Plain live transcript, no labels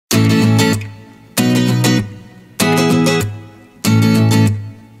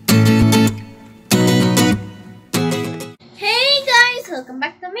welcome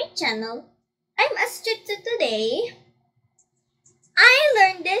back to my channel. I'm Astrid. Today, I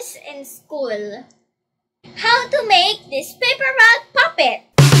learned this in school. How to make this paper bag puppet.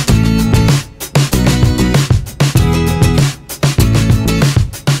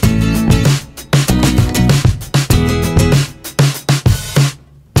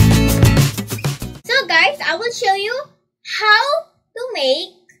 So guys, I will show you how to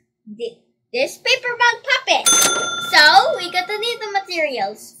make this paper bag puppet. So, we gotta need the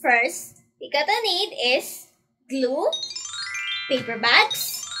materials. First, we gotta need is glue, paper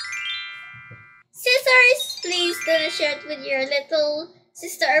bags, scissors. Please do not share it with your little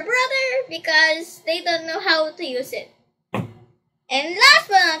sister or brother because they don't know how to use it. And last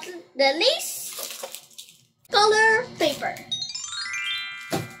but not the least, color paper.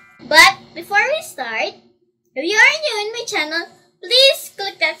 But before we start, if you are new in my channel, please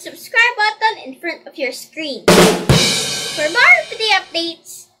click that subscribe button in front of your screen. For more video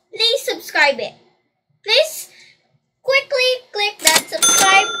updates, please subscribe it. Please quickly click that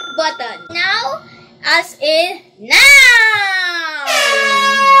subscribe button. Now, as in now!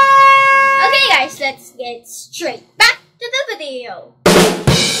 Okay guys, let's get straight back to the video.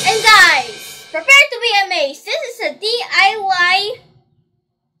 And guys, prepare to be amazed. This is a DIY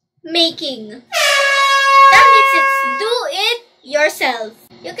making. That means it's do it yourself.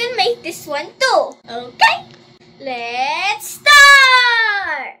 You can make this one too. Okay? Let's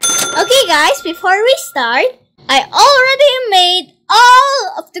start! Okay guys, before we start, I already made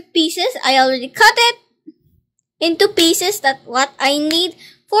all of the pieces. I already cut it into pieces. That's what I need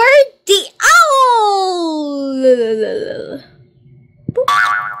for the owl.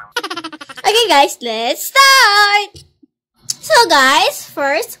 Okay guys, let's start! So guys,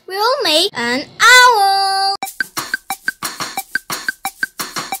 first we will make an owl.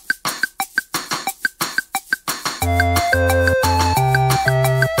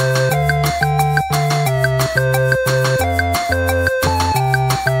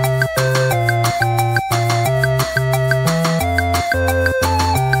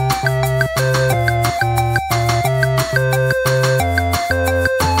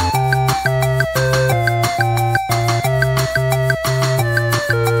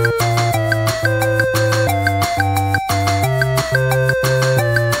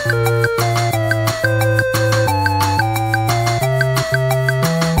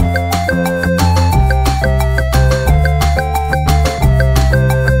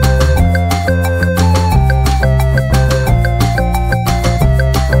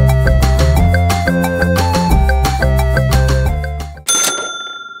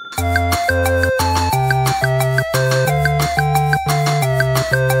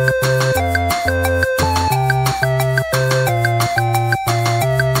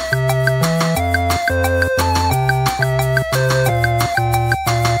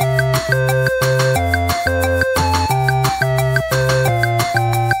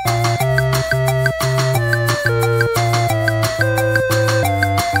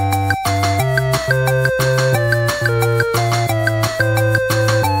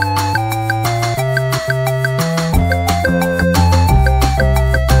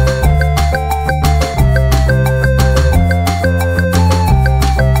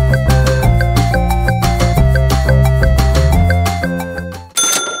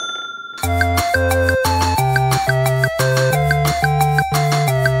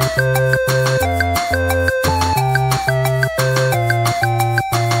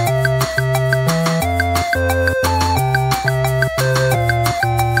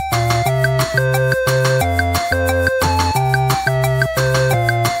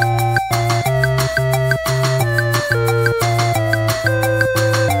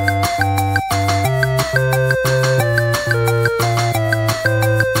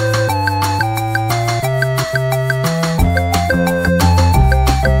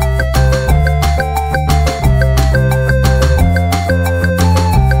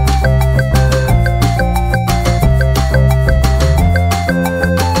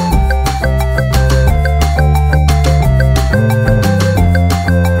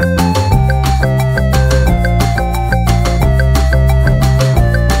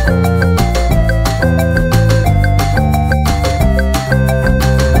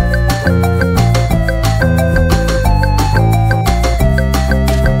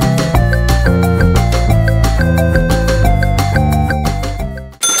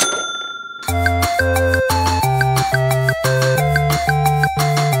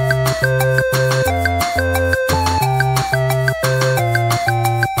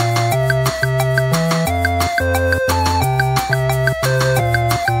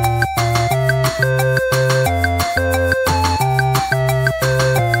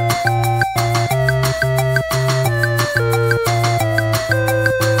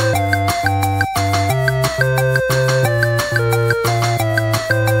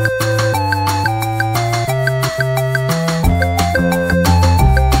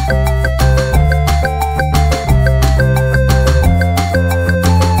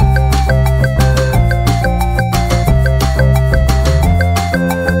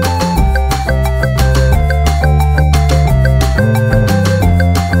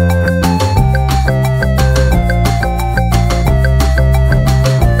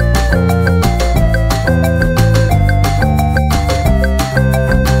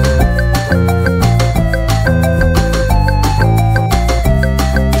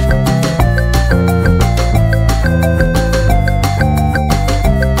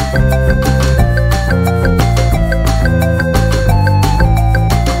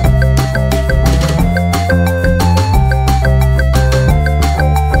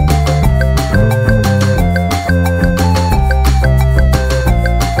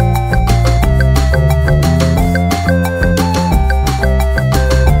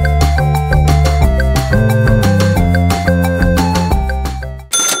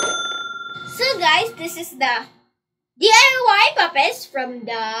 from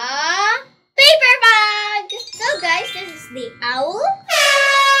the paper bag. So guys, this is the owl.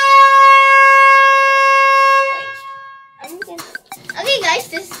 Okay guys,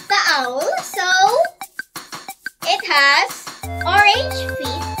 this is the owl. So it has orange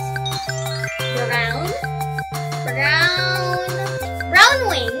feet, brown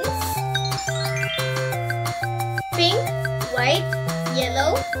wings, pink, white,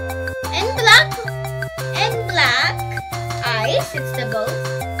 yellow, and black eyes. It's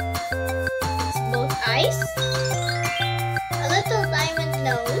both eyes. A little diamond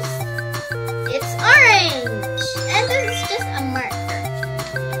nose. It's orange, and this is just a marker.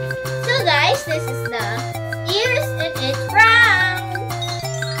 So guys, this is the ears, and it's brown.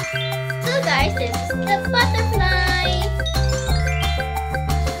 So guys, this is the butterfly.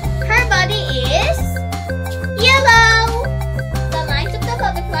 Her body is yellow. The lines of the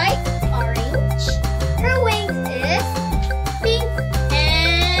butterfly, orange. Her wings is pink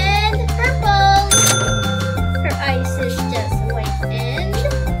and purple. Her eyes is just white and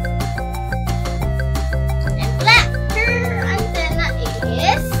black. Her antenna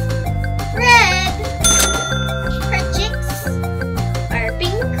is red. Her cheeks are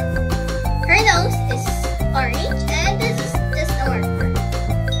pink. Her nose is orange, and this is just a marker.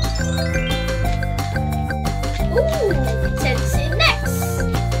 Ooh, let's see next.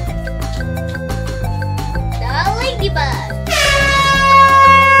 The ladybug.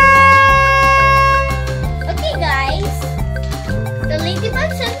 Okay guys, the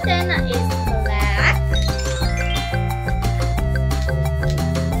ladybug's antenna is black.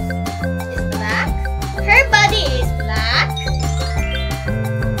 Her body is black.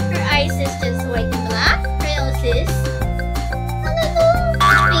 Her eyes is just white and black. Her nose is a little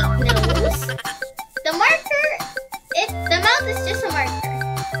pink nose. The mouth is just a marker.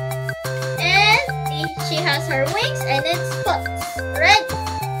 And she has her wings, and it's spots. Red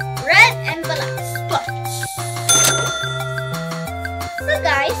and black spots. So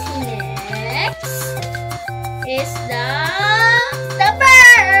guys, next is the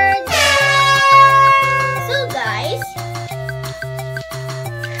bird. So guys,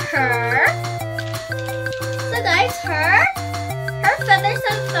 her feathers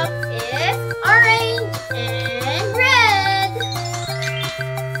on top is orange and red.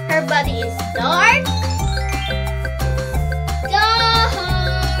 Her body is dark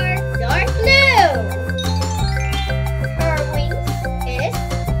blue. Her wings is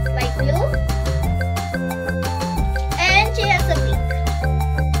light blue, and she has a beak,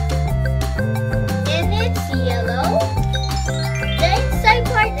 and it's yellow. The inside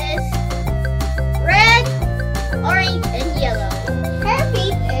part is red, orange, and yellow. Her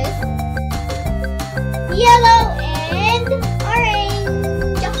feet is yellow and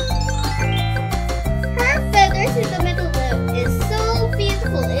orange. Her feathers in the middle is so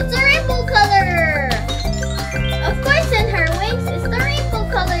beautiful. It's a rainbow color. Of course, and her wings is the rainbow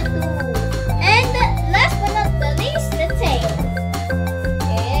color too. And last but not the least, the tail.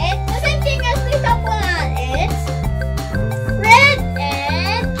 It's the same thing as the top one. It's red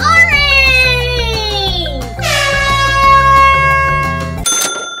and orange.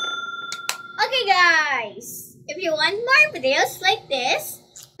 Okay guys, if you want more videos like this,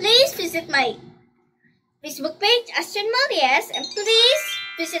 please visit my Facebook page, Astrid Mulles, and please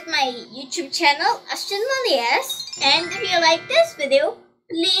visit my YouTube channel, Astrid Mulles. And if you like this video,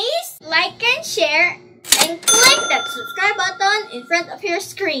 please like and share, and click that subscribe button in front of your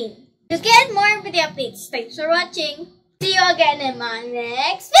screen to get more video updates. Thanks for watching. See you again in my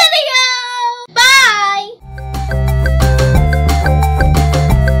next video. Bye!